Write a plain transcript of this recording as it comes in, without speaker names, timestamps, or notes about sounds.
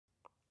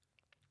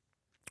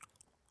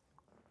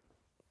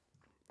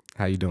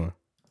How you doing?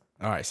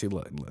 All right, see,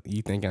 look,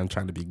 you think I'm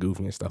trying to be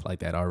goofy and stuff like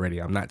that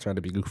already. I'm not trying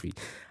to be goofy.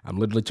 I'm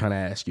literally trying to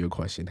ask you a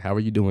question. How are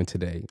you doing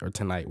today or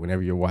tonight,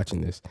 whenever you're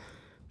watching this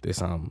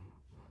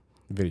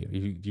video?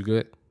 You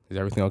good? Is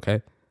everything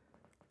okay?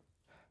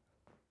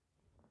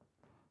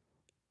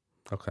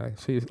 Okay.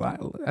 See,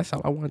 that's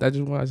all I want. I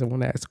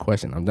want to ask the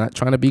question. I'm not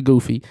trying to be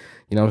goofy.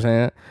 You know what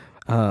I'm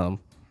saying?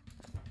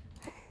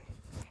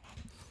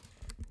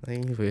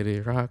 Lean with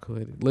it, rock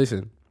with it.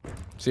 Listen,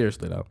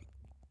 seriously though.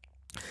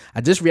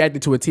 I just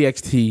reacted to a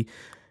TXT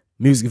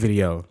music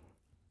video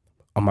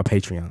on my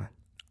Patreon.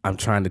 I'm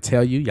trying to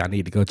tell you, y'all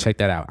need to go check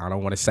that out. I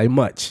don't want to say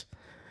much,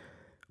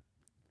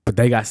 but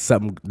they got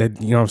something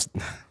that, you know,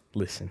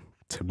 listen,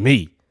 to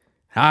me,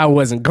 I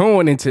wasn't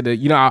going into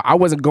the, I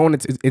wasn't going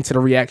into the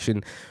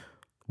reaction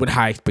with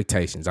high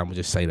expectations. I'm going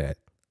to just say that.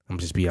 I'm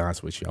just be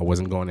honest with you. I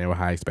wasn't going there with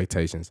high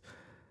expectations.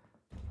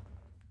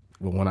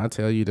 But when I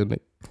tell you, them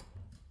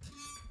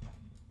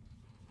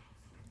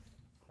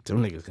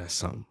niggas got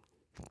something.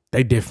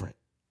 They different.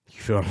 You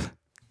feel me?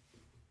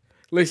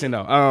 Listen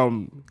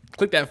though,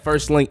 click that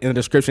first link in the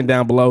description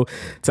down below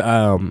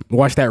to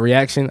watch that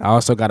reaction. I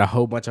also got a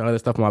whole bunch of other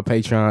stuff on my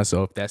Patreon,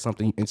 so if that's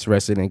something you're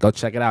interested in, go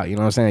check it out. You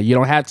know what I'm saying? You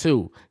don't have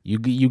to.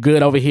 You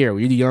good over here.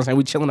 You know what I'm saying?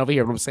 We chilling over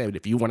here. But I'm saying,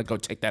 if you want to go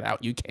check that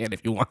out, you can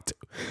if you want to.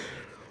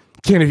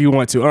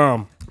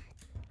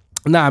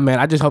 Nah, man.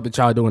 I just hope that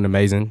y'all doing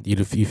amazing. You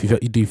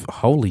do.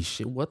 Holy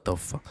shit! What the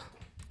fuck?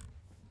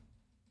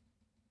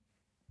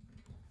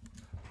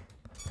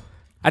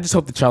 I just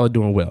hope that y'all are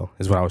doing well,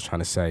 is what I was trying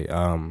to say.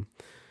 I'm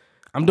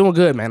doing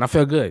good, man. I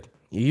feel good.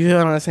 You feel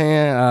what I'm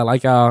saying?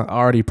 Like y'all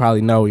already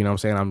probably know, you know what I'm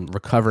saying? I'm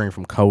recovering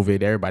from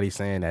COVID. Everybody's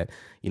saying that,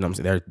 you know what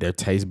I'm saying, their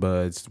taste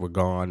buds were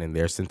gone and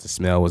their sense of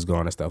smell was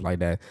gone and stuff like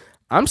that.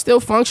 I'm still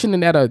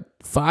functioning at a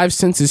 5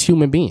 senses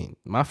human being.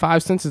 My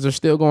 5 senses are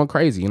still going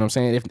crazy. You know what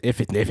I'm saying?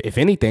 If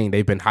anything,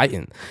 they've been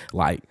heightened.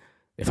 Like,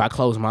 if I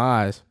close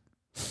my eyes,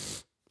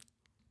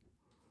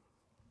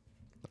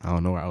 I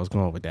don't know where I was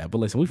going with that. But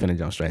listen, we finna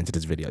jump straight into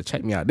this video.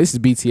 Check me out. This is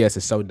BTS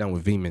is So Done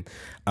with Vmin.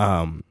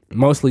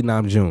 Mostly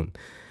Namjoon.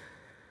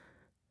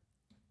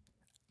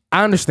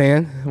 I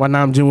understand why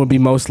Namjoon would be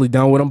mostly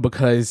done with him,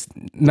 because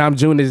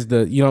Namjoon is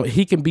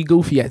he can be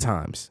goofy at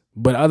times.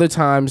 But other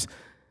times,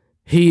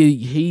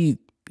 he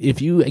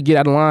if you get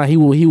out of line, he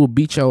will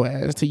beat your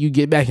ass till you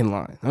get back in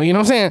line. You know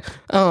what I'm saying?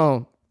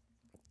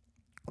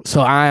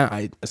 So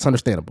it's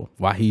understandable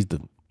why he's the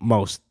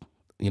most.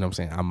 You know what I'm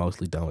saying? I'm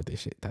mostly done with this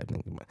shit type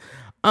thing.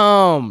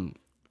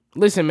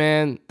 Listen,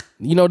 man,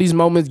 these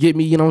moments get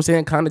me, you know what I'm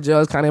saying, kind of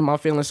jealous, kind of in my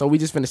feelings, so we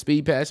just finna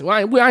speed pass.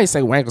 Well, I ain't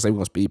saying we ain't gonna say we're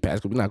gonna speed pass,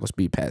 because we're not gonna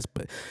speed pass,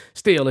 but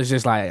still, it's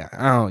just like,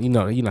 I don't, you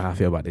know how I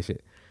feel about this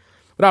shit.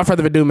 Without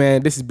further ado,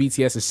 man, this is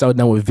BTS is So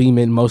Done with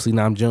Vmin, mostly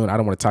Namjoon. I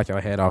don't want to talk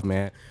your head off,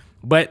 man,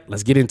 but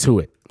let's get into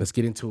it. Let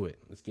me turn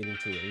it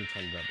up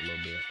a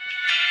little bit.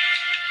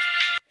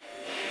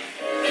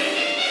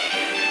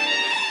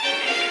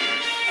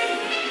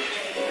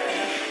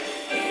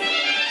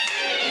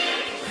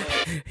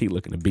 He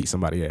looking to beat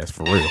somebody's ass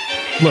for real.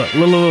 Look.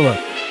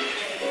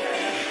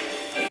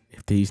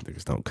 If these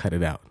niggas don't cut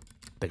it out,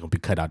 they gonna be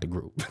cut out the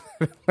group.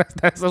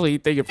 That's what he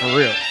thinking for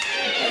real.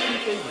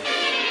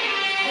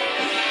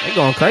 They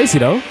going crazy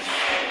though.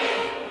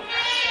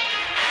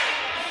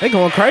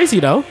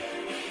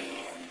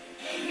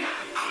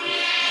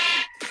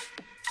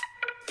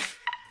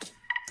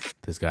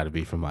 This got to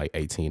be from like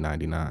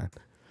 1899,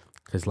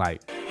 cause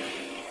like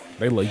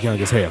they look young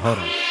as hell. Hold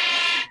on.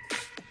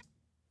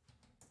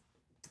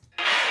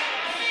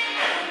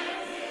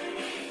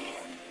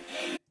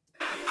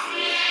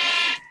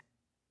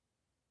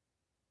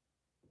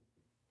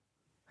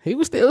 He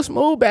was still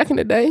smooth back in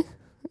the day. You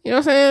know what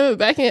I'm saying?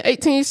 Back in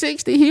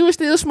 1860, he was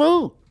still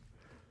smooth.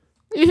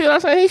 You hear what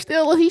I'm saying? He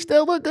still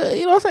look good.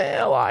 You know what I'm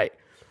saying? Like,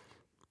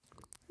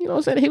 you know what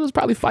I'm saying? He was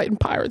probably fighting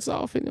pirates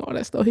off and all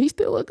that stuff. He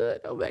still look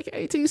good though back in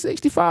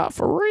 1865,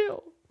 for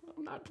real.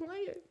 I'm not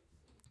playing.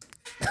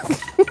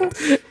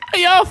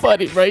 Y'all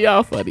funny, bro.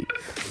 Y'all funny.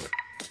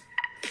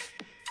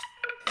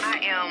 I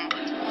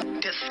am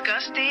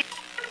disgusted.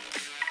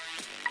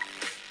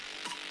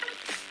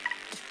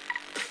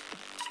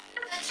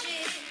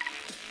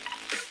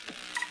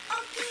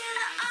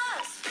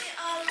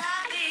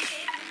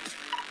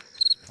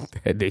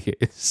 That nigga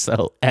is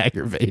so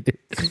aggravated.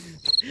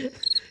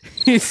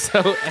 He's so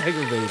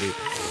aggravated.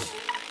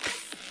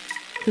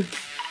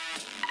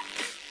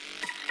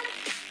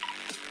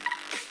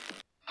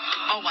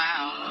 Oh,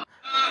 wow.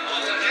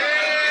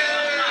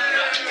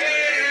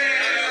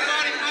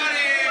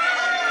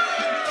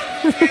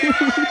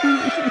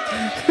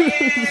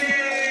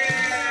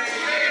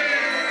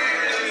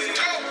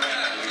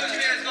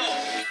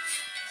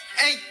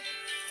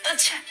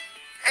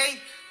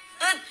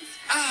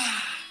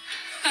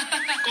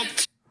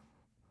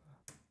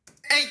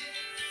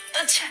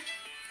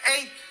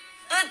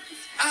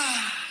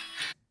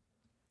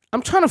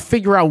 I'm trying to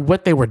figure out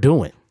what they were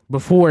doing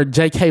before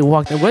JK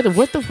walked in. What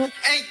the fuck?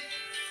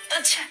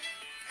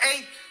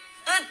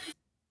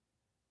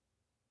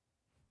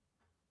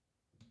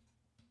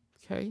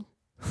 Okay.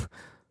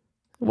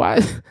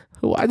 Why?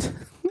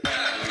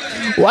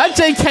 Why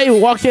JK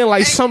walk in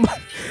like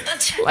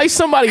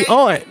somebody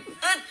on?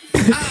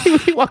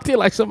 He walked in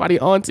like somebody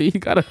auntie. He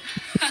gotta.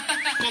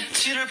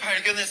 껍질을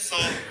발견했어.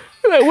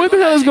 Like, what the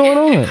hell is going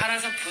on?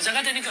 갈아서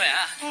부자가 되는 거야.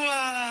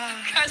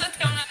 우와. 가서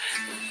태어나.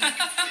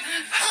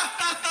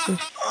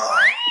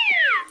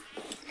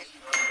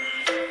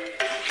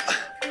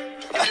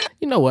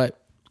 You know what?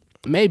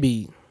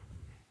 Maybe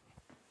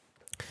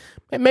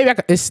I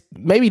could,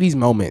 maybe these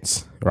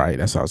moments, right?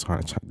 That's what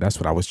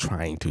I was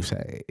trying to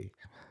say.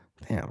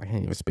 Damn, I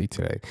can't even speak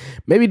today.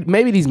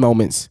 Maybe these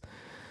moments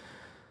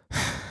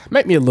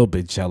make me a little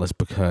bit jealous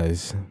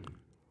because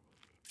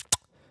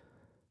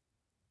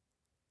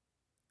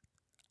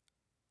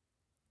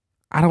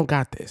I don't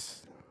got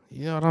this.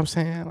 You know what I'm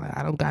saying? Like,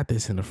 I don't got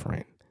this in a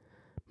friend.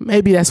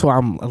 Maybe that's why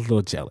I'm a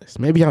little jealous.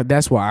 Maybe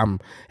that's why I'm,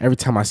 every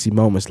time I see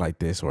moments like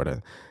this, or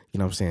the, you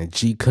know what I'm saying,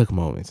 G Cook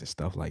moments and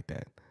stuff like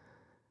that.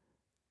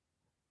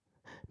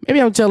 Maybe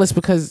I'm jealous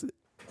because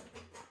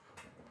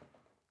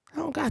I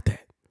don't got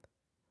that.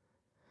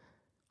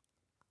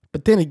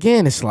 But then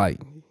again, it's like,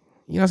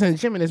 you know what I'm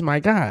saying, Jimin is my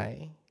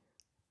guy.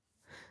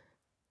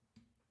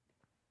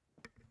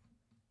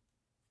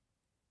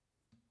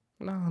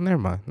 No, never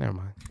mind.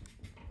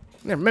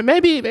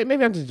 Maybe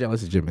I'm just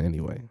jealous of Jimin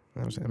anyway. You know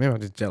what I'm saying? Maybe I'm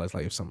just jealous,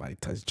 like, if somebody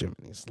touched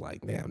Jimin, it's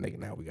like, damn, nigga,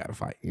 now we gotta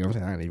fight. You know what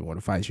I'm saying? I didn't even want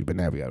to fight you, but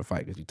now we gotta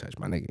fight because you touched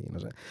my nigga. You know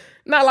what I'm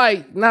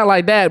saying? Not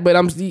like that, but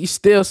I'm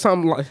still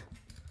something like.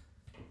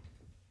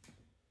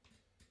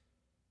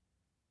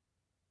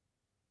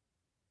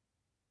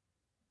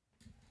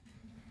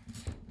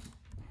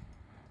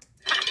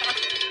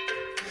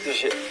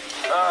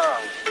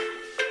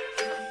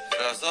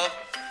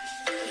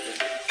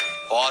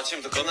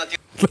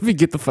 Let me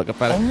get the fuck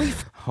up out of here.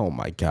 Oh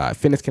my God.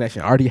 Fitness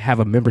Connection, I already have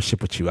a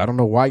membership with you. I don't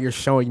know why you're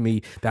showing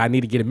me that I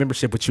need to get a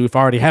membership with you if I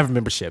already have a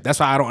membership. That's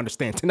why I don't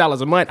understand.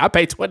 $10 a month. I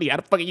pay 20. How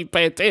the fuck are you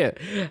paying 10?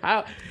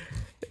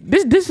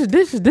 This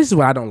is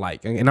what I don't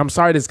like. And I'm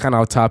sorry this is kind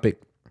of off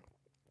topic.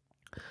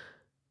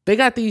 They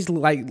got these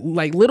like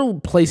little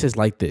places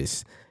like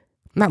this.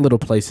 Not little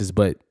places,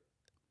 but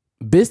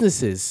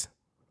businesses,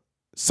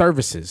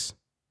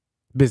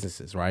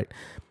 businesses, right?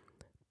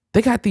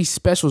 They got these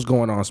specials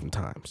going on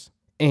sometimes.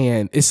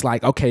 And it's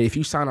like, okay, if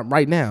you sign up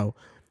right now,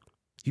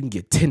 you can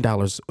get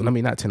 $10. I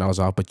mean, not $10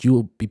 off, but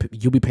you'll be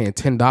paying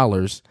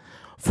 $10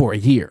 for a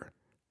year,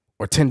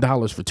 or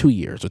 $10 for 2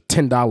 years, or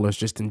 $10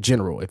 just in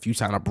general. If you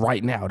sign up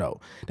right now,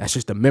 though, that's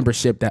just a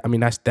membership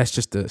that's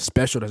just the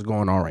special that's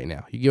going on right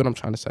now. You get what I'm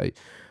trying to say?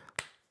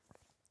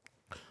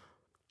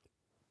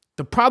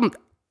 The problem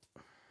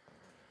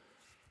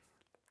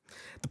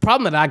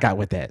that I got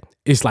with that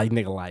is like,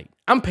 nigga, like,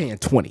 I'm paying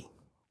 20.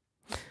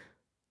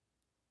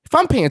 If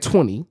I'm paying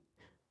 20,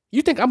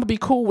 you think I'm gonna be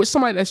cool with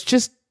somebody that's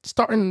just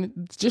starting,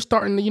 you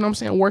know what I'm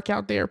saying, work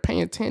out there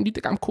paying 10? You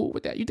think I'm cool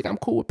with that? You think I'm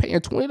cool with paying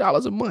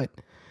 $20 a month?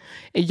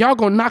 And y'all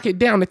gonna knock it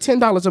down to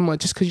 $10 a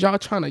month just because y'all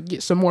trying to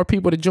get some more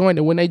people to join,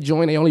 and when they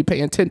join, they only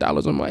paying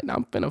 $10 a month. Now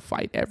I'm finna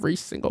fight every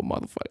single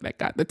motherfucker that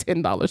got the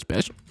 $10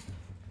 special.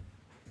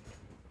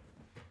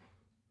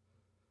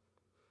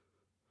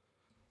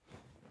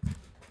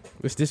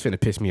 This finna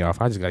piss me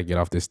off. I just gotta get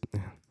off this.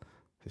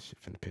 This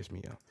shit finna piss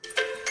me off.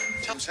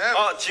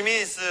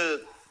 Jimin's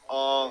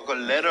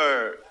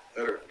letter.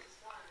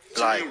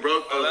 Like,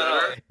 wrote a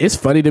letter. It's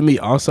funny to me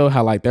also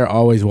how like they're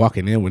always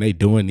walking in when they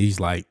doing these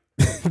like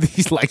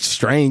these like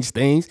strange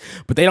things,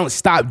 but they don't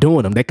stop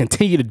doing them. They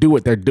continue to do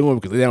what they're doing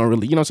because they don't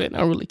really, you know what I'm saying, they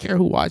don't really care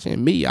who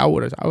watching. Me, I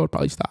would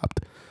probably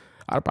stopped.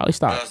 I'd probably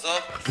stopped.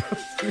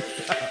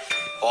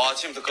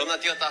 아침부터 겁나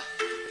뛰었다.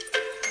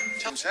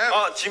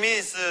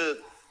 Jimin's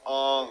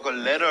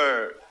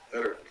letter.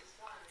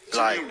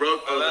 Like, Jimin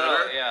wrote a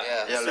letter.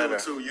 Yeah, letter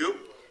to you.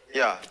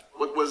 Yeah.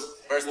 What was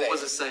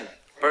it saying?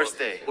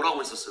 Birthday.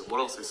 뭐라고 있었어요?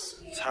 뭐라고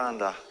썼어요?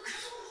 사랑한다.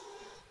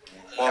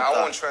 Yeah, I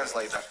won't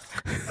translate that.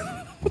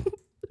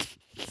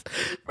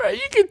 Bro,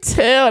 you can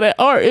tell that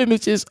our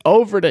image is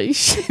over that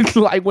shit.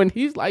 Like when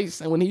he's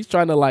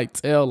trying to like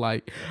tell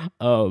like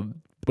when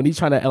he's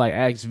trying to like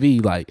ask V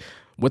like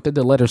what did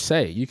the letter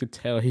say? You could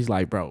tell he's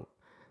like, bro,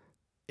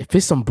 if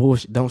it's some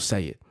bullshit, don't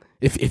say it.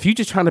 If you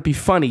just trying to be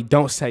funny,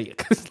 don't say it.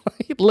 Cause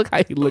like, look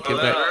how he looking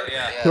back.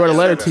 He wrote a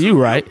letter to you,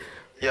 right?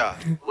 Yeah.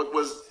 What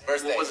was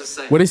it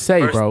saying? What did it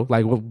say, bro?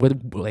 Like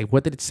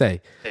what did it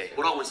say?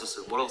 뭐라고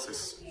했었어요? 뭐라고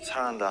썼어요?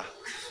 사랑한다.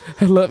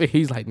 I love it.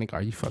 He's like, nigga,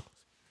 are you fucking?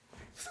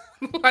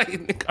 Like,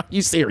 nigga, are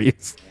you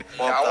serious?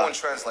 Yeah, I won't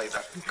translate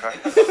that. Okay.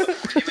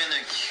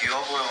 우리면은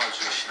귀여워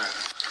보여가지고 신나요.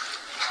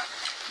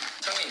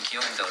 형이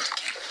귀여운데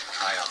어떡해?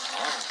 아야.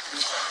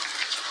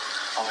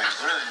 왜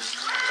그래?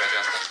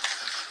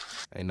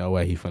 Ain't no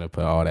way he finna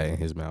put all that in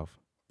his mouth.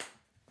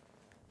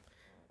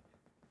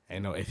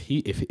 Ain't no if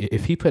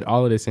he put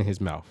all of this in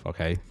his mouth,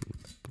 okay?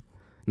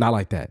 Not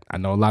like that. I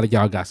know a lot of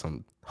y'all got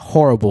some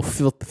horrible,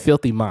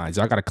 filthy minds.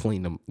 Y'all gotta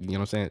clean them. You know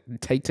what I'm saying?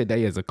 Take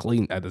today as a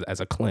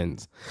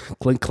cleanse.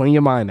 Clean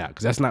your mind out,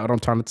 because that's not what I'm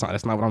trying to tell.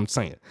 That's not what I'm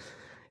saying.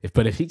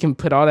 But if he can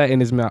put all that in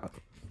his mouth,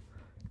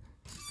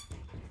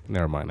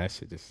 never mind. That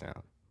shit just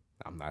sound.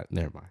 I'm not.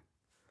 Never mind.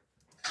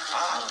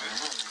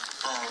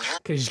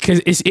 Because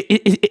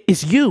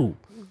it's you.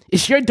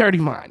 It's your dirty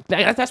mind.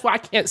 That's why I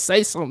can't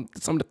say some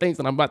of the things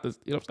that I'm about to,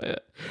 you know what I'm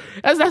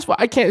saying? That's why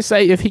I can't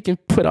say if he can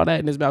put all that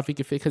in his mouth, he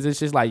can fit, because it's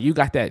just like, you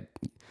got that.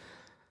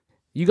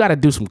 You got to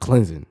do some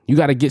cleansing. You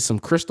got to get some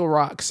crystal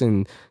rocks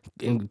and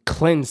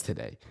cleanse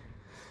today.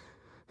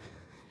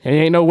 And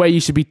ain't no way you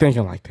should be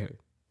thinking like that.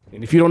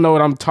 And if you don't know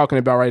what I'm talking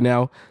about right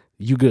now,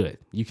 you good.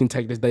 You can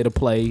take this day to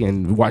play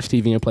and watch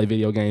TV and play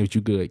video games.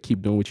 You good.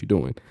 Keep doing what you're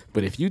doing.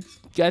 But if you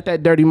got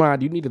that dirty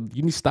mind, you need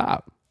to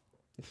stop.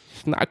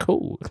 It's not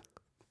cool.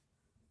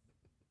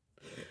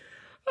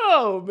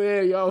 Oh,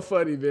 man, y'all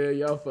funny, man.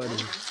 Y'all funny.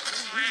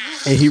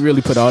 And he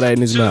really put all that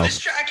in his mouth. This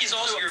track is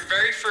also your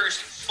very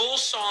first full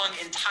song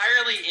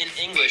entirely in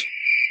English.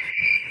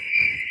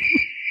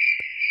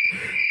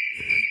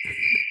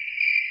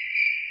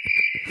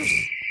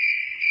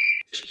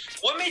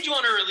 What made you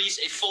want to release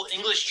a full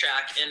English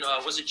track, and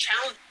was it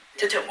challenging?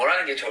 대체 뭘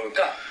하는 게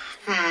좋을까?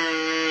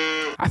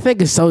 I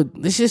think it's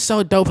just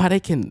so dope how they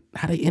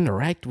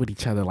interact with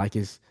each other. Like,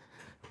 if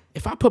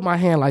I put my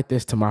hand like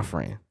this to my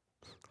friend,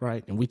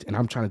 right, and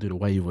I'm trying to do the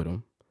wave with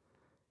him,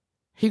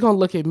 he gonna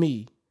look at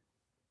me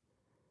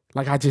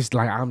like I need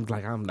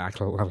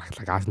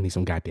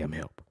some goddamn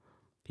help.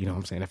 You know what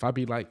I'm saying? If I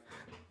be like,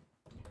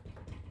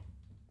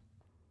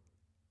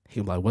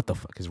 he'll be like, what the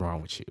fuck is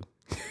wrong with you?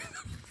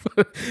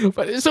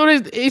 But as soon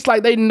as it's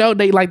like they know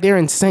they're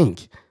in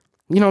sync.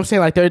 You know what I'm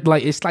saying? Like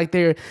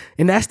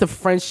and that's the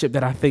friendship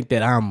that I think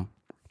that I'm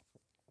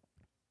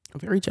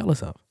very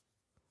jealous of.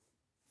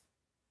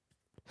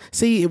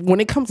 See,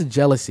 when it comes to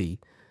jealousy,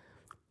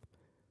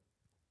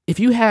 if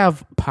you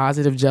have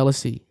positive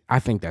jealousy, I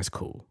think that's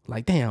cool.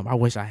 Like, damn, I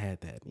wish I had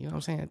that. You know what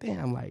I'm saying?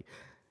 Damn, like,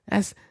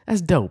 that's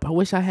dope. I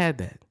wish I had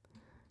that.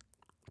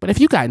 But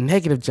if you got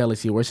negative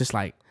jealousy where it's just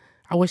like,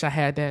 I wish I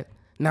had that,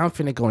 now I'm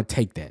finna go and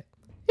take that.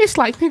 It's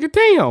like, nigga,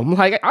 damn.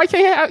 Like, I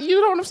can't have, you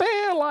know what I'm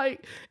saying?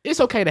 Like, it's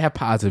okay to have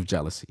positive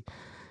jealousy.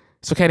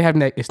 It's okay to have,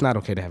 it's not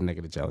okay to have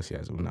negative jealousy,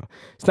 as we know.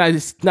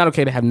 It's not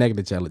okay to have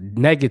negative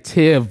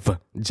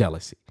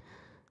jealousy.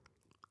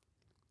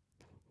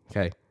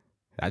 Okay?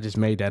 I just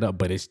made that up,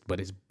 but it's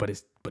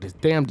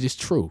damn just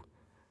true.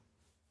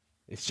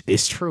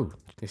 It's true.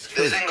 It's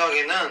true. 내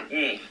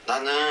생각에는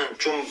나는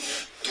좀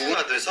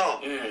누가 돼서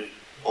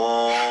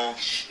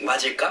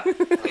맞을까?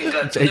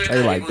 그러니까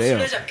JK like damn.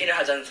 술래잡기를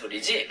하자는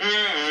소리지?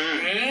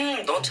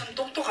 너 참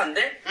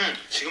똑똑한데?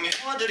 지금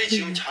형아들이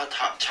지금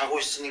자고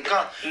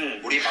있으니까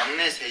우리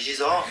막내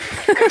셋이서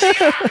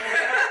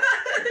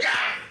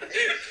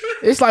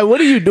It's like, what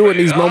do you do in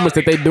these moments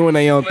that they doing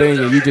their own thing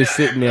and you just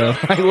sitting there?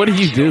 Like, what do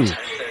you do?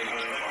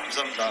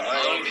 감사합니다.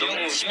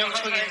 너무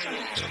치명적인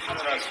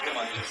하느라 수고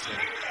많이 했어요.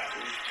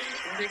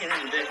 힘들긴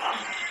했는데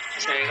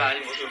제가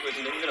아닌 모습을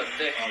보여서 너무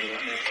힘들었는데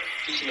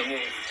빛이 너무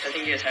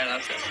잘생기게 잘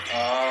나왔어요.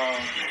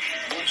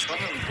 뭐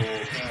저는 뭐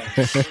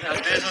그냥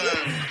무대에서는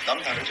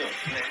남 다르죠.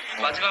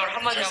 네. 마지막으로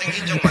한마디 하고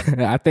잘생긴 척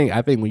많이. I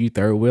think when you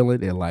third wheel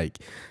it and like,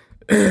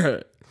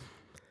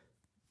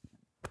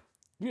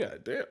 yeah,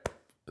 damn.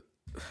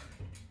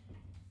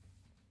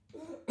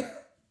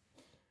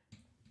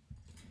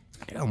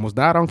 I almost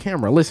died on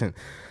camera. Listen,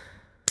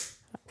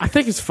 I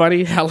think it's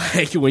funny how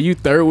like when you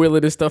third wheel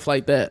it and stuff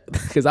like that,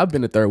 because I've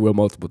been to third wheel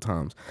multiple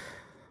times.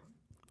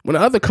 When the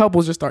other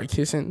couples just start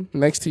kissing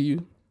next to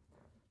you,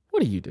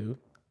 what do you do?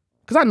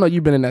 Because I know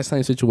you've been in that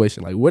same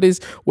situation. Like, what is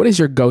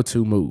your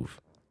go-to move?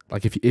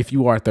 Like, if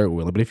you are a third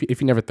wheeler, but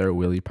if you never third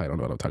wheel, you probably don't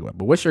know what I'm talking about.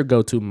 But what's your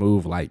go-to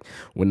move like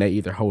when they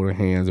either holding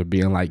hands or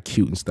being like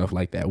cute and stuff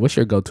like that? What's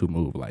your go-to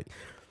move like?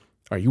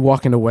 Are you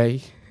walking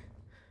away,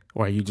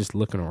 or are you just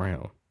looking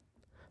around?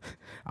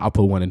 I'll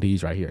put one of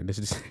these right here. This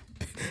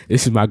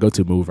is my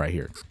go-to move right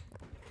here.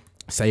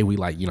 Say we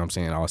like, you know what I'm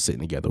saying, all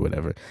sitting together,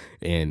 whatever,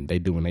 and they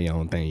doing their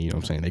own thing, you know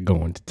what I'm saying? They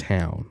going to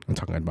town. I'm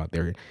talking about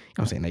their, you know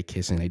what I'm saying, they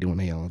kissing, they doing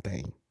their own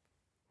thing.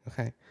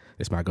 Okay?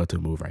 This is my go-to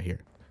move right here.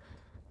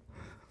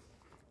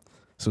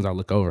 As soon as I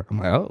look over, I'm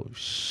like, oh,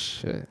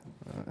 shit.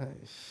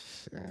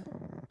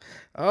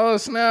 Oh,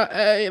 snap.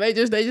 Hey, they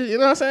just, you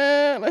know what I'm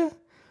saying?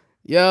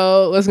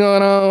 Yo, what's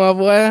going on, my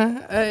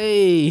boy?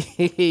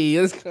 Hey,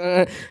 what's going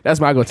on? That's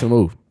my go-to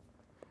move.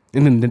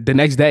 And then the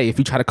next day, if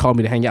you try to call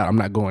me to hang out, I'm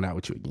not going out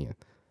with you again.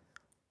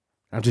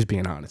 I'm just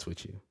being honest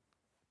with you.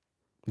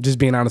 I'm just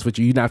being honest with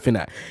you. You're not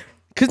finna.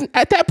 Because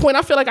at that point,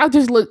 I feel like I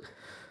just look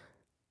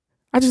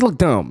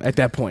dumb at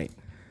that point.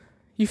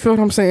 You feel what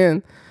I'm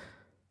saying?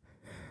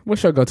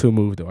 What's your go-to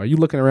move, though? Are you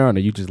looking around or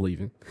are you just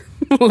leaving?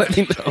 Let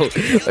me know.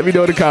 Let me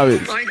know in the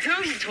comments. 아니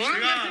저랑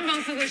같은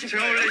방 쓰고 싶어요.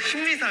 제가 원래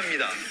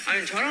심리사입니다.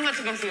 아니 저랑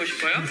같은 방 쓰고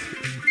싶어요?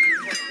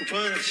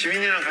 저는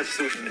지민이랑 같이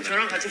쓰고 싶네요.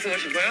 저랑 같이 쓰고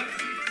싶어요?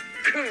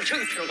 그럼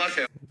저기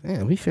들어가세요.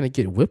 Damn, we finna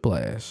get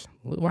whiplash.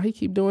 Why he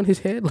keep doing his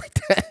head like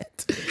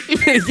that? He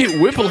finna get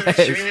whiplash.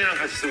 지민이랑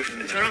같이 쓰고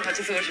싶네요. 저랑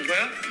같이 쓰고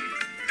싶어요?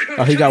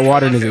 Oh, he got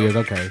water in his ears.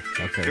 Okay.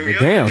 But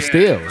damn,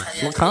 still.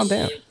 Calm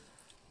down.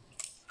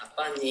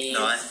 아빠니.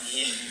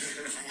 너아니.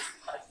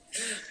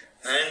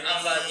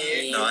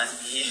 아빠니.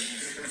 너아니.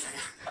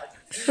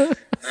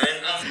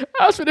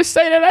 I was finna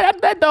say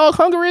that dog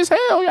hungry as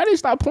hell. Y'all need to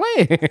stop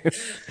playing.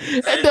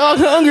 That dog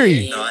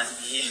hungry. 너아니.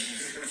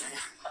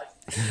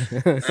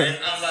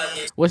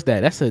 What's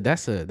that? That's a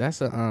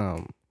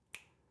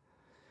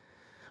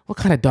what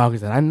kind of dog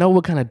is that? I know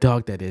what kind of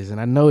dog that is, and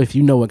I know if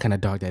you know what kind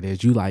of dog that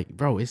is, you like,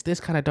 bro, it's this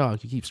kind of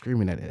dog. You keep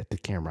screaming at it at the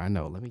camera. I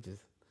know. Let me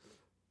just.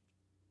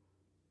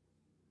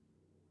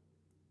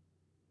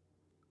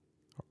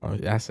 Oh,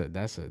 that's a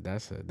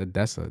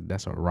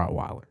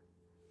Rottweiler.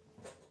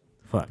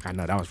 Fuck, I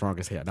know that was wrong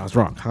as hell. That was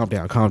wrong. Calm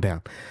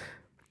down.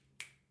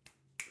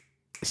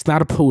 It's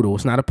not a poodle.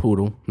 It's not a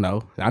poodle.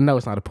 No, I know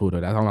it's not a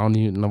poodle. I don't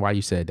even know why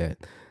you said that.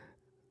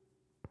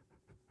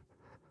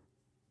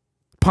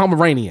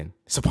 Pomeranian.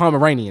 It's a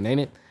Pomeranian,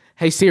 ain't it?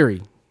 Hey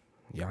Siri.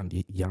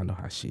 Y'all know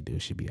how she do.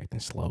 She be acting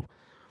slow.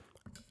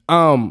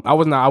 I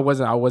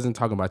wasn't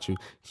talking about you.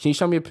 Can you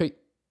show me a pic?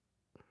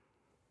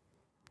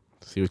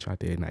 See what y'all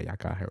did. Now y'all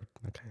got her.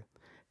 Okay.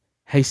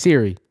 Hey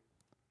Siri.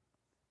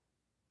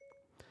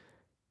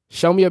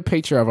 Show me a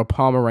picture of a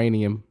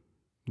Pomeranian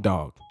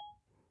dog.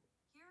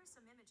 Here are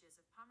some images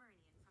of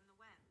Pomeranian from the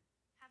web.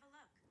 Have a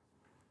look.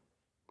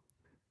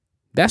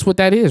 That's what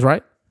that is,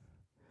 right?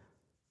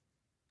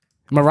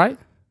 Am I right?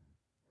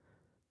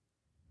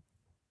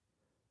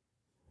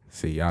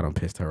 See, y'all done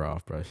pissed her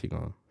off, bro. She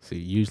gonna see.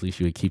 Usually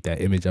she would keep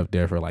that image up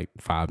there for like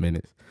 5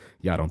 minutes.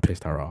 Y'all done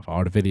pissed her off.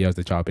 All the videos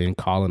that y'all been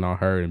calling on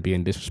her and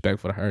being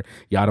disrespectful to her,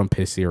 y'all done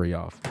pissed Siri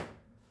off.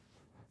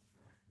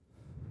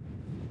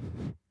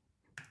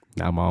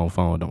 Now my own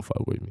phone don't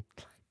fuck with me.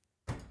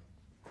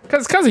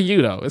 Cause of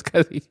you though. It's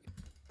cause of you.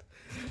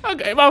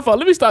 Okay, my fault.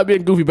 Let me stop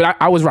being goofy, but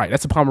I was right.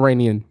 That's a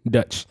Pomeranian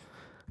Dutch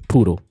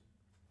poodle.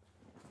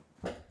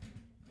 I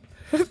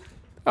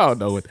don't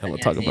know what the hell I'm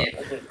talking about.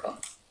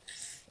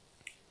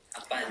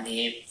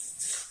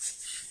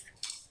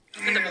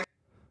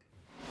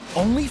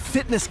 Only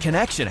Fitness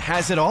Connection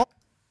has it all.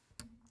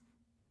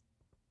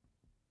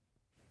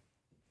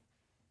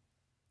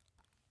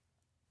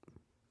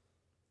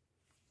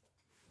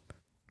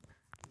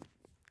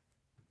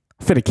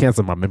 I'm finna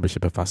cancel my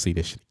membership if I see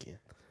this shit again.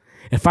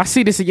 If I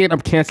see this again,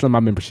 I'm canceling my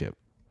membership.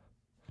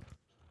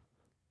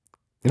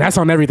 And that's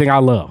on everything I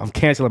love. I'm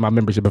canceling my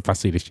membership if I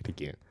see this shit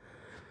again.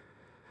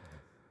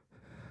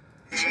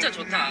 진짜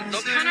좋다. 너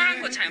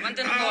편안한 거 잘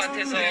만드는 거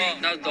같아서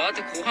나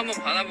너한테 곡 한번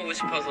받아보고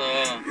싶어서.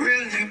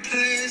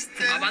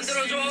 아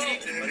만들어줘.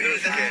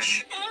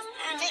 만들어줄게.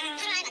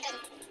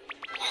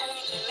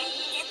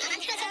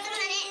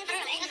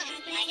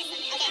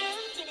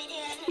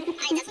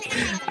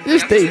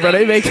 This thing, bro,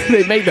 they make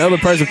the other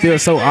person feel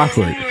so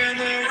awkward.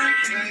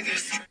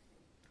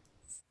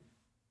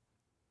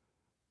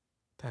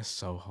 That's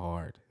so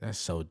hard. That's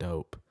so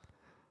dope.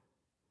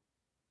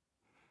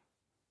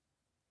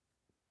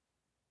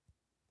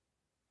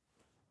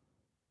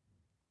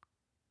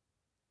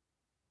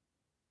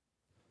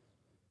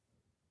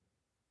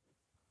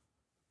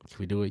 Can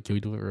we do it? Can we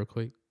do it real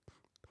quick?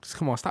 Just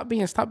come on, stop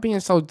being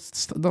so.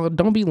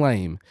 Don't be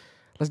lame.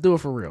 Let's do it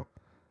for real.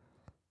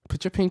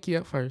 Put your pinky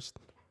up first.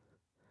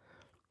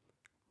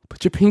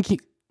 Put your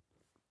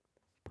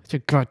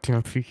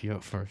goddamn pinky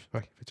up first.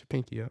 Okay, put your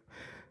pinky up.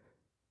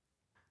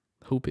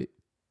 Hoop it.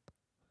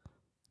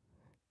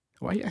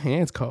 Why your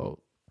hands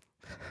cold?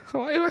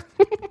 Okay,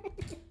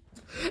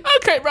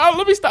 bro.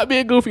 Let me stop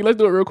being goofy. Let's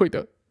do it real quick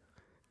though.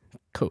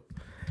 Cool.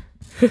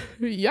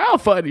 Y'all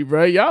funny,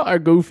 bro. Y'all are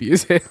goofy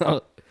as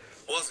hell.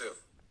 뭐 하세요?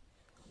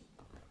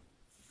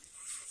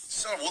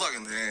 시작을 못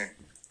하겠네.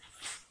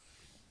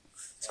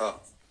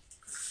 자,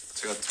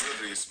 제가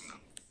들려드리겠습니다.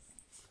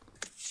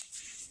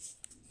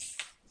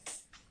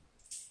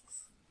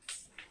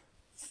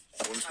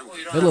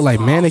 They look like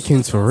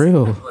mannequins for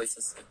real.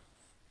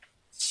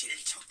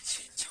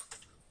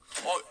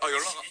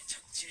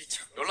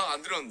 연락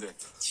안 드렸는데.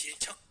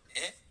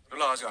 예?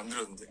 연락 아직 안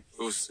드렸는데.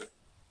 왜 오셨어요?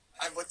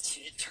 아니 뭐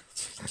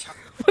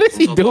What is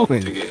he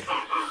doing? 되게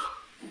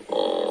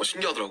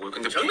신기하더라고요.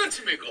 근데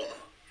장난칩니까?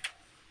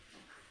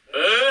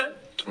 에?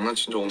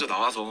 장난친 적 혼자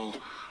나와서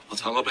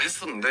작업을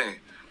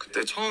했었는데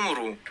그때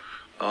처음으로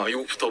이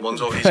곡부터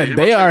먼저 이제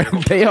They are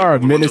a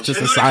menace to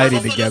society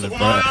together,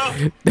 bro.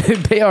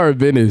 They are a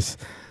menace.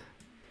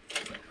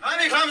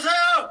 아니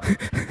감사해요.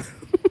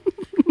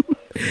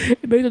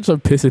 They just are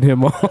pissing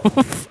him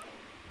off.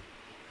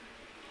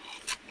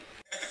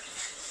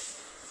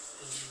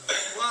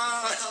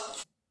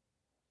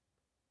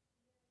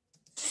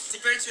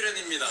 특별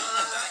출연입니다.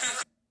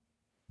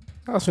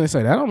 I was gonna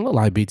say that don't look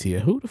like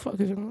BTS. Who the fuck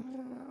is? 이거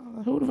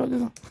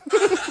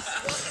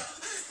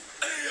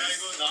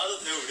나와도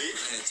돼요 우리?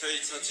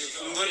 네, 저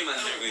지금 곰돌이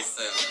만들고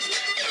있어요.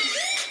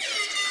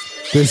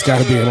 This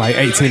gotta be in like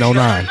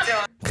 1809,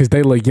 cause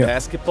they look young.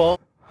 Basketball.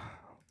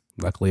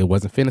 Luckily, it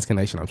wasn't Fitness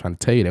Connection. I'm trying to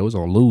tell you, they was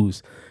gonna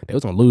lose. They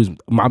was gonna lose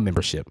my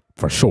membership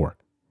for sure.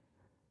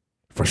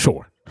 For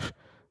sure.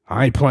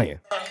 I ain't playing.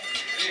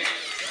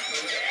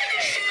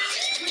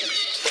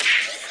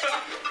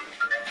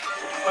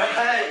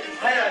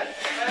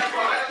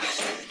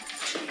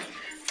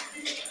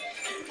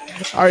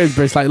 All right,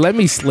 bitch. Like, let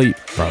me sleep,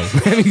 bro.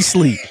 Let me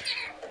sleep.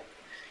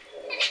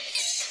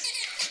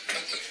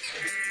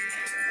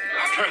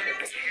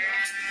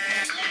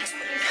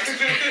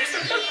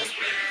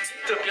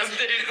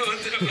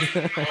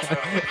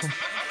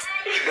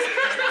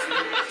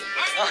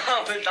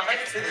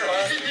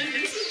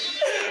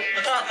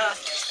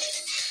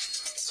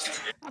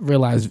 I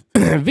realized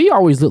V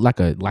always looked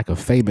like a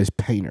famous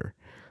painter,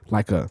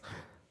 like a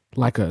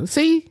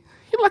see,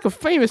 he like a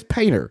famous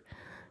painter.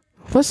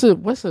 What's a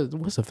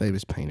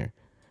famous painter?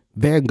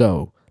 Van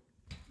Gogh.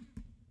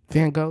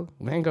 Van Gogh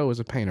is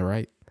a painter,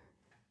 right?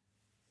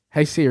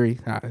 Hey Siri,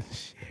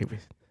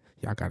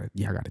 y'all gotta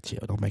chill.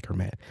 Don't make her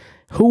mad.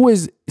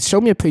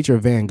 Show me a picture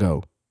of Van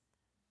Gogh.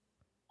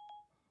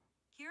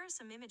 Here are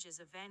some images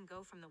of Van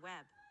Gogh from the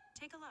web.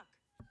 Take a look.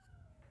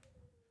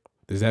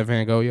 Is that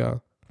Van Gogh,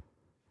 y'all?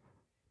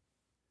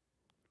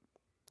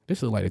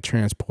 This is like a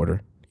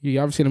transporter. You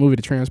ever seen the movie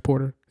The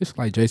Transporter? This is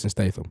like Jason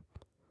Statham.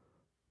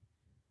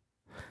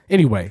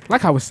 Anyway,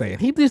 like I was saying,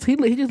 he just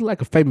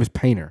like a famous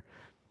painter.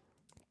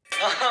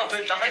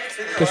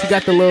 Cause he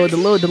got the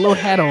little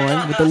hat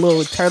on with the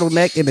little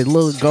turtleneck and the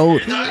little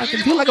gold. He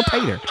like a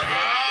painter.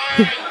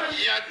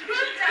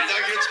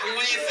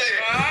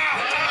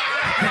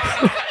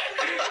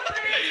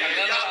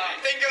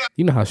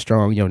 You know how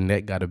strong your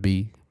neck gotta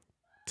be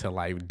to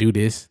like do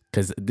this,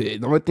 because the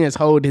only thing that's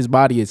holding his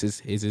body is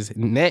his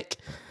neck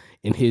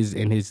and his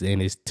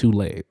two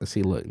legs. Let's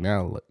see, look,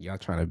 y'all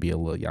trying to be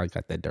y'all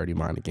got that dirty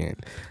mind again.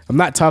 I'm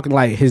not talking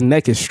like his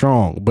neck is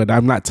strong, but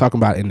I'm not talking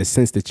about in the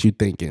sense that you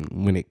thinking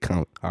when it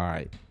comes. All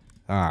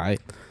right,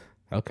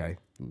 okay,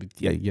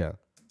 yeah.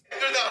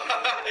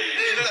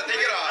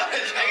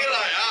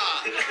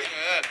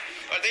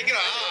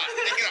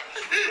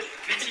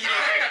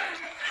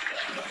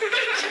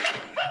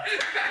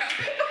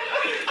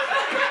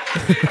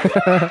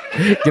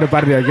 Get up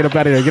out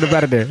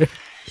of there.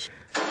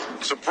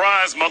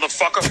 Surprise,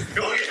 motherfucker.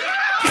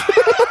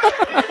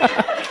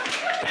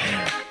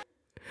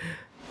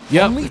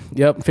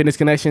 Yep. Fitness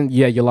connection.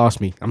 Yeah, you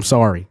lost me. I'm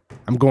sorry.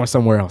 I'm going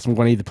somewhere else. I'm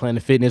going to either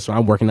Planet Fitness or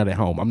I'm working out at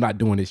home. I'm not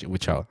doing this shit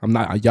with y'all. I'm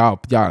not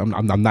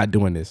I'm not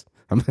doing this.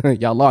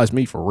 Y'all lost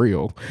me for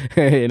real.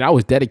 And I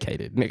was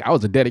dedicated. Nigga, I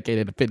was a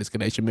dedicated Fitness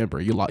Connection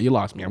member. You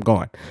lost me. I'm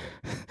going.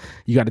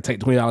 You got to take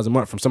 $20 a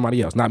month from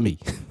somebody else, not me.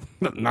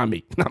 Not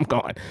me. I'm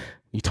going.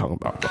 You talking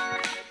about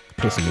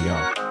pissing me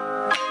off.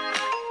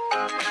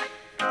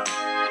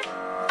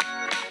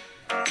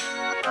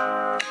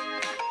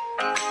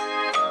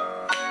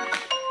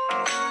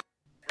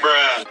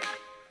 Bruh.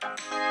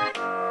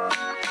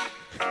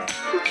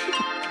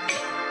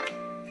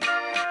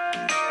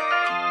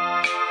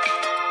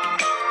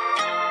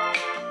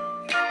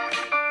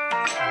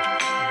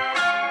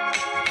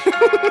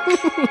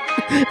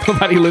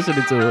 Nobody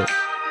listening to it.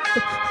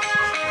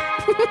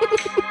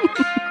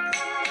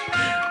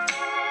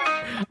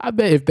 I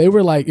bet if they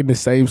were like in the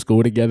same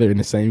school together in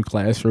the same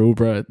classroom,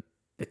 bro,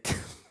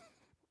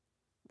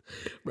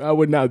 I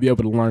would not be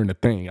able to learn a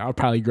thing. I would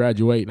probably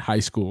graduate in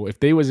high school. If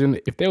they was in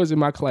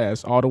my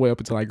class all the way up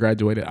until I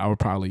graduated, I would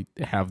probably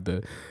have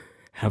the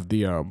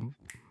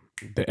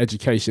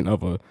education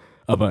of a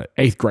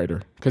 8th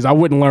grader, because I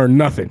wouldn't learn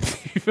nothing.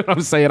 You know what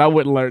I'm saying? I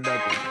wouldn't learn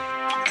nothing.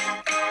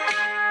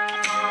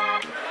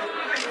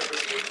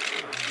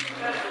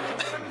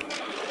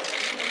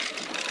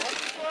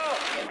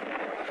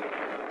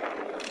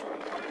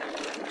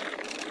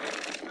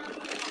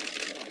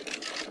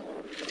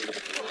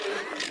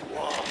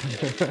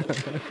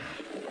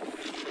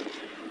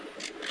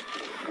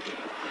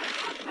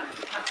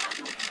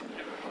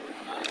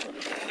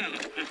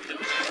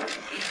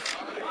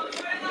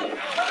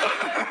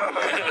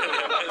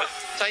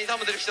 자, 인사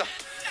한번 드립시다.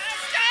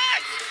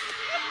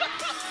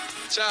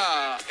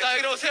 자,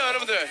 여기로 오세요,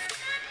 여러분들.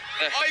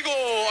 네. 아이고.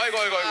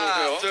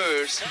 하나,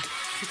 둘, 셋.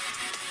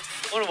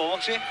 오늘 뭐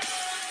먹지?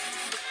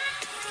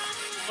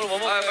 오늘 뭐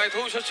먹지? 많이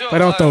더우셨죠?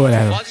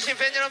 와주신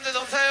팬 여러분들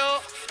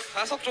넘사요.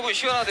 가속 조금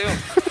시원하대요.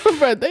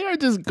 Bro, they are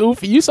just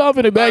goofy. You saw them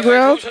in the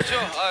background? 더우셨죠?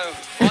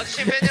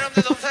 와주신 팬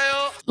여러분들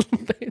넘사요.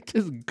 They're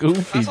just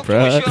goofy, 가속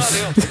bro. 조금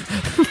시원하대요.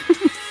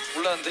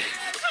 몰랐는데.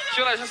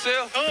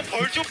 시원하셨어요? 형은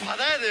벌 좀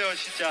받아야 돼요,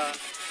 진짜.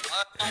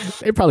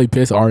 They probably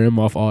piss RM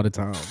off all the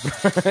time.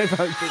 They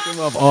probably piss him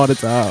off all the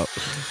time.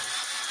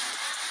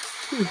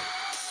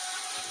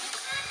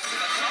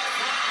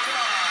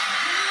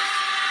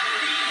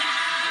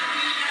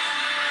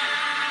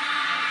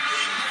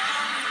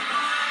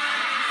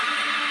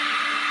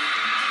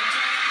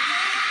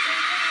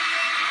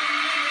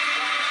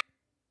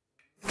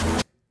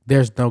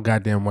 There's no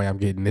goddamn way I'm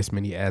getting this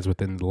many ads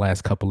within the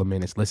last couple of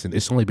minutes. Listen,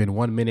 it's only been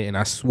 1 minute, and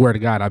I swear to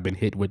God, I've been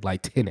hit with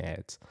like 10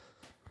 ads.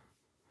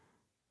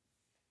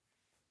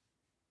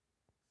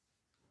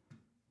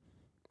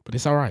 But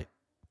it's all right.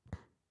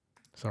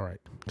 It's all right.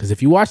 Because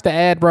if you watch the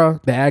ad, bro,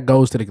 the ad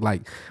goes to the,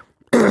 like,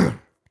 a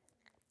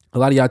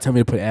lot of y'all tell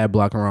me to put ad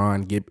blocker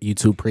on, get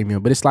YouTube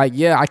Premium. But it's like,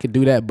 yeah, I could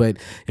do that. But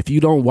if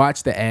you don't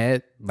watch the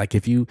ad, like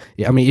if you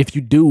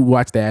do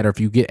watch the ad, or if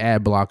you get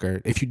ad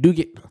blocker, if you do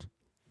get,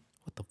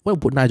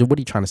 what Nigel, what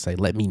are you trying to say?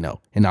 Let me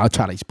know. And I'll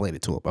try to explain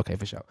it to him. Okay,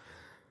 for sure.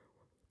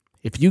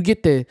 If you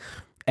get the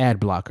ad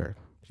blocker,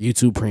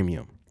 YouTube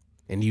Premium,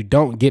 and you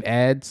don't get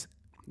ads,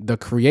 the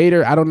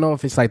creator, I don't know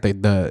if it's like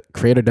the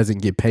creator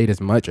doesn't get paid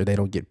as much, or they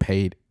don't get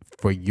paid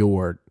for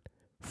your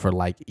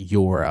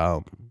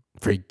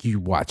for you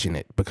watching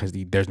it because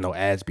there's no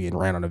ads being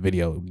ran on the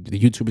video. The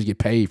YouTubers get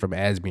paid from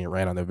ads being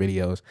ran on their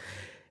videos.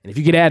 And if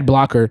you get ad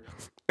blocker,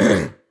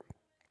 the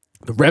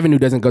revenue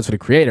doesn't go to the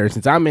creator.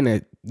 Since I'm in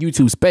a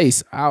YouTube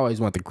space, I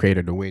always want the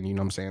creator to win. You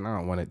know what I'm saying? I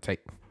don't want to take...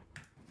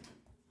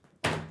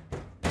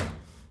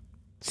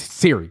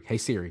 Siri. Hey,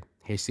 Siri.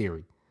 Hey,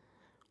 Siri.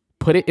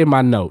 Put it in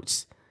my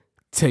notes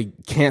to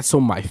cancel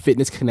my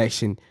fitness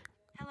connection.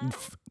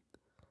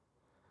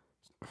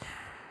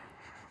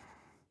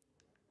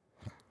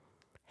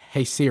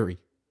 Hey, Siri.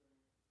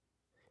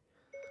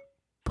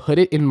 Put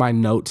it in my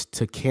notes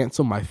to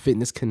cancel my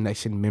fitness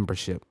connection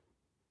membership.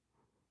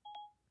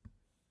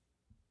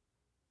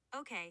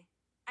 Okay,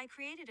 I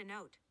created a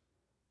note.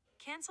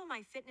 Cancel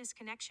my fitness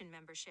connection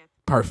membership.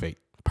 Perfect.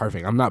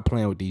 Perfect. I'm not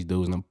playing with these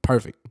dudes. I'm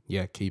perfect.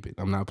 Yeah, keep it.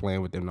 I'm not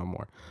playing with them no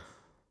more.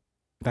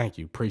 Thank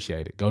you.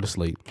 Appreciate it. Go to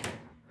sleep.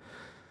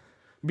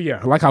 But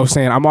yeah, like I was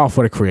saying, I'm all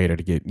for the creator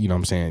to get, you know what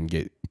I'm saying,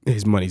 get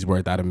his money's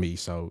worth out of me.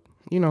 So,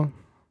 you know,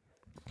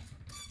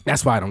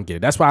 that's why I don't get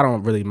it. That's why I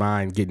don't really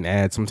mind getting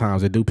ads.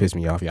 Sometimes it do piss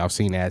me off. Y'all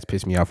seen ads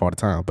piss me off all the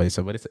time. But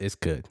it's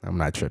good. I'm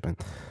not tripping.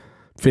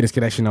 Fitness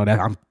connection, no, that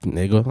I'm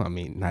nigga. I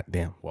mean, not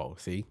damn. Whoa,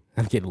 see?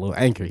 I'm getting a little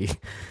angry.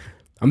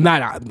 I'm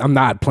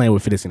not playing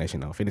with fitness connection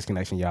though. Fitness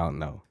connection, y'all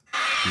know.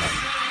 No.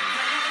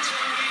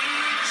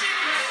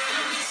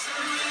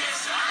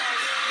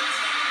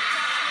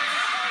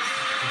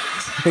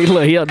 Hey,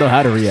 look, he don't know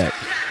how to react.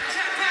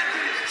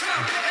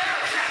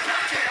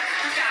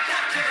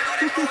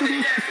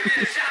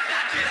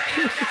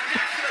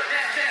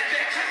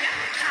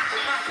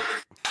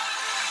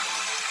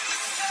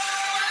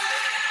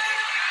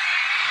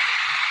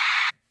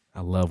 I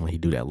love when he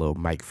do that little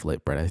mic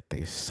flip, bro. That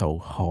thing is so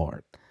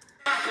hard.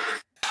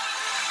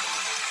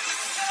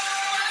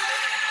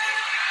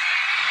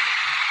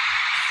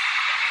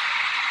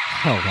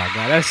 Oh my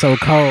God, that's so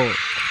cold.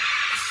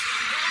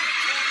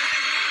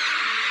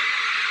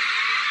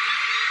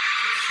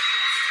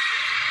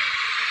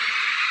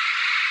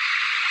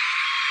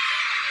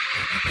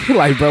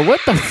 Like, bro,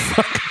 what the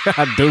fuck am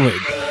I doing?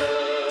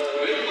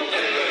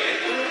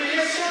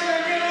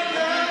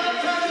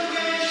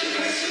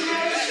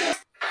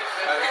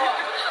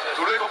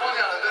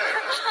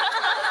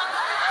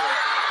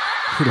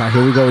 Like,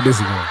 here we go with this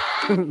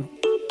again.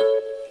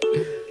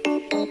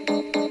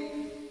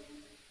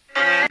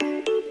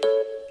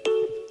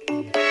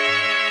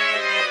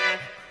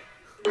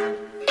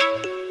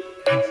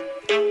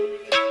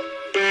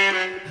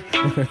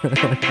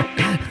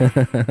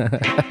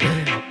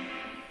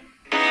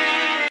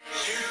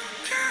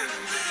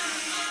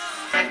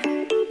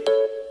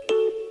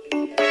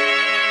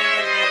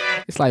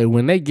 It's like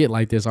when they get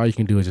like this, all you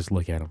can do is just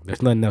look at them.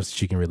 There's nothing else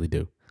that you can really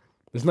do.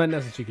 There's nothing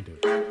else that you can do.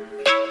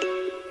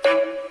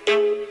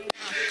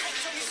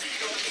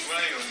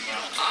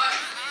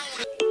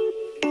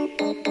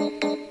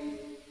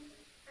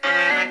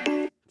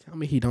 Tell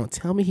me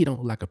he don't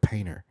look like a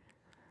painter.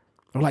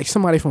 Or like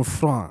somebody from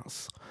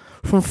France.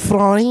 From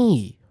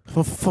France.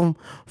 From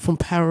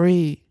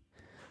Paris.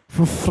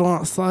 From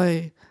France.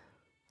 I'm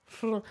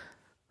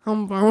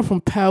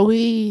from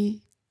Paris.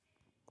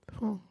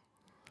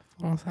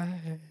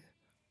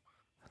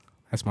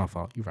 That's my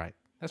fault. You're right.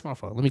 That's my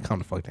fault. Let me calm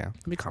the fuck down.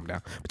 Let me calm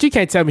down. But you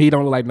can't tell me he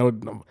don't look like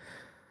no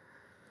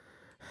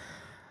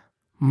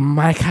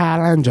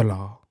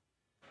Michelangelo.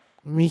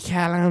 I'm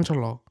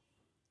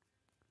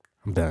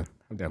done.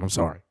 I'm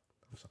sorry.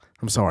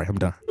 I'm sorry. I'm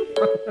done.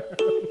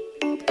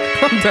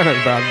 I'm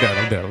done, bro.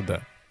 I'm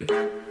done.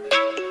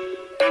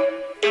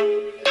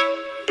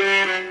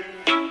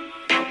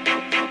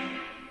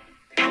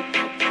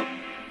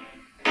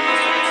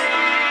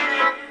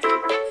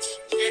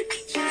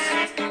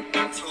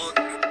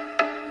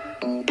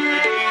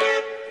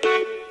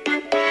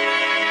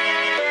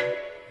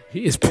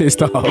 He is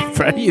pissed off,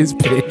 bro. He is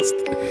pissed.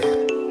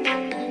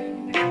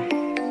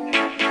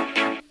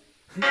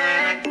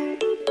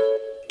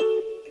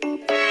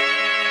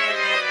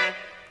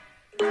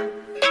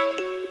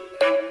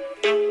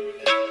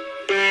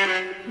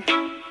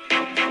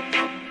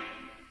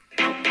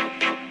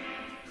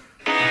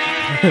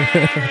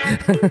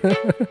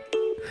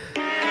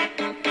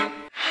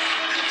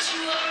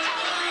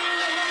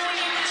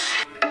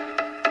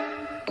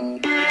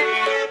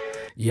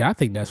 Yeah, I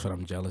think that's what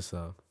I'm jealous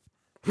of.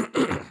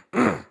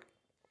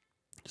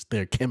 It's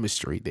their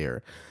chemistry,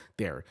 their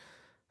the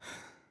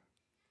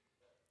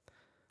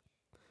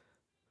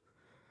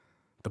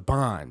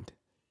bond.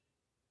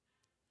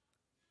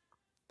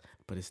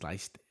 But it's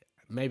like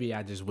maybe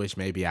I just wish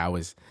maybe I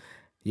was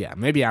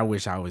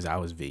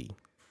V.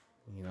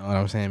 You know what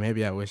I'm saying?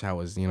 Maybe I wish I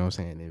was, you know what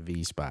I'm saying, in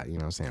V spot, you know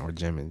what I'm saying, or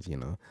Jimmins, you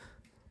know,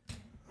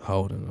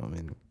 holding them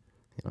and,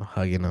 you know,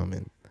 hugging them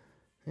and,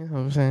 you know what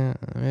I'm saying?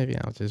 Maybe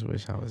I just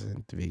wish I was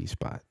in the V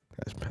spot.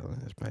 That's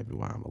maybe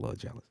why I'm a little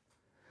jealous.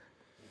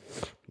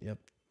 Yep.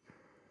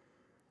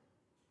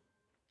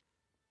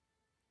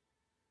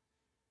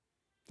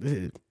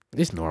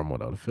 It's normal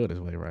though to feel this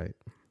way, right?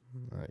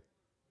 Like.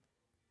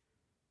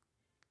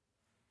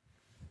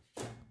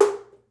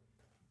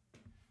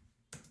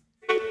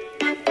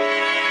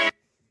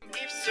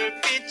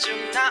 입술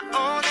빗좀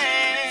나오네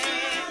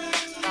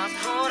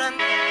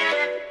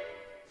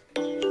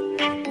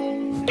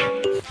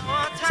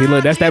See,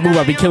 look, that's that move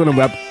I be killing him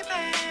up.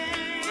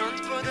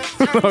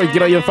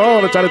 Get on your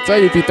phone. I'm trying to tell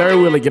you, if you third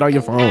wheeler, get on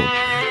your phone.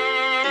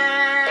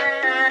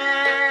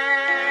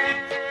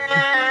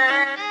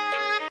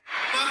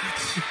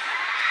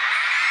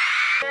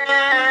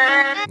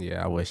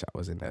 Yeah, I wish I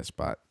was in that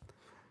spot.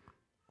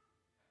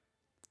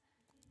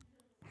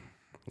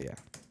 Yeah.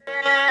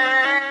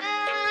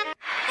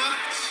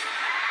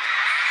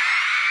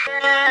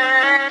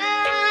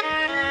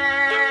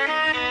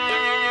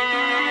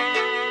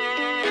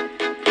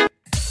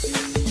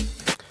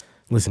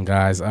 Listen,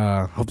 guys,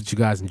 hope that you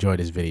guys enjoyed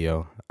this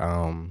video.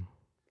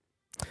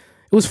 It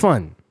was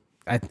fun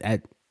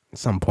at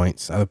some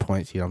points. Other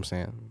points, you know what I'm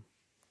saying?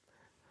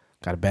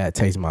 Got a bad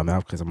taste in my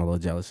mouth because I'm a little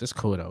jealous. It's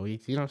cool, though. You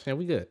know what I'm saying?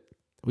 We good.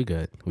 We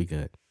good. We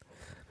good.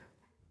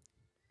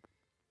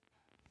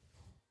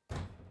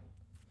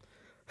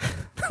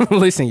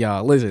 Listen,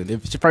 y'all. Listen,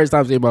 if it's your first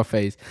time seeing my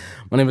face,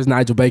 my name is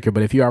Nigel Baker.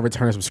 But if you are a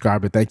return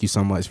subscriber, thank you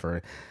so much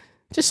for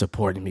just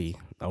supporting me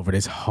over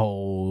this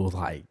whole,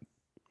 like,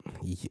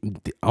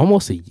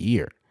 almost a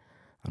year.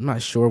 I'm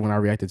not sure when I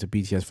reacted to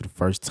BTS for the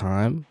first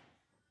time,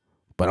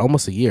 but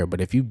almost a year.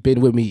 But if you've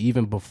been with me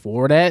even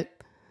before that,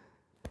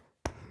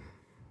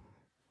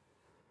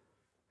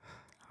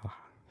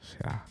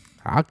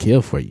 I'll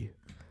kill for you.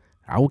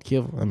 I will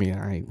kill. I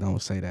mean,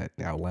 don't say that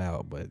out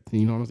loud, but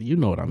you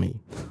know what I mean.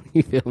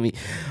 You feel me?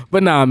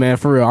 But nah, man,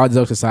 for real, all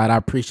jokes aside, I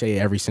appreciate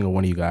every single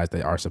one of you guys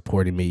that are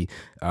supporting me.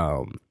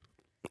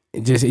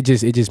 It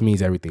just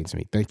means everything to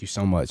me. Thank you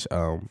so much.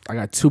 I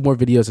got 2 more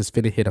videos that's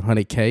finna hit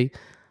 100K.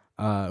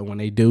 When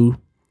they do,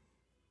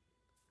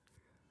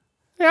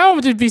 yeah,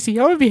 I'm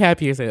gonna be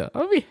happy as hell.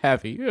 I'm gonna be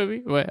happy. You know what I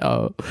mean?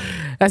 Well,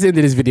 that's the end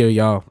of this video,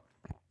 y'all.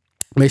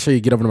 Make sure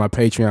you get over to my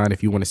Patreon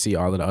if you want to see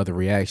all of the other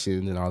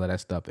reactions and all of that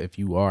stuff. If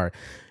you are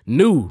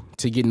new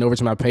to getting over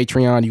to my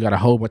Patreon, you got a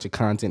whole bunch of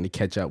content to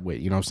catch up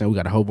with. You know what I'm saying? We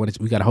got a whole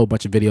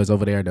bunch of videos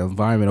over there. The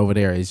environment over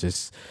there is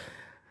just,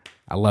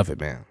 I love it,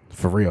 man.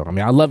 For real. I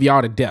mean, I love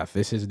y'all to death.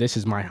 This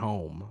is my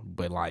home,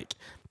 but like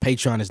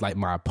Patreon is like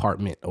my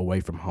apartment away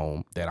from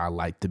home that I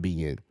like to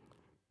be in.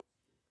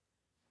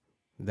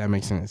 That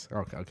makes sense.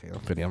 Okay.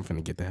 I'm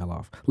finna get the hell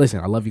off. Listen,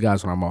 I love you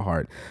guys from my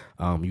heart.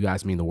 You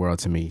guys mean the world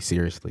to me.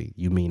 Seriously,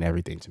 you mean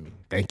everything to me.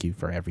 Thank you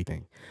for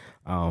everything.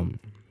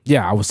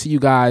 Yeah, I will see you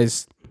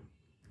guys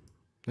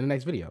in the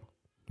next video.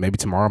 Maybe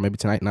tomorrow, maybe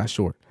tonight. Not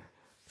sure.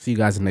 See you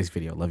guys in the next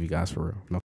video. Love you guys for real. No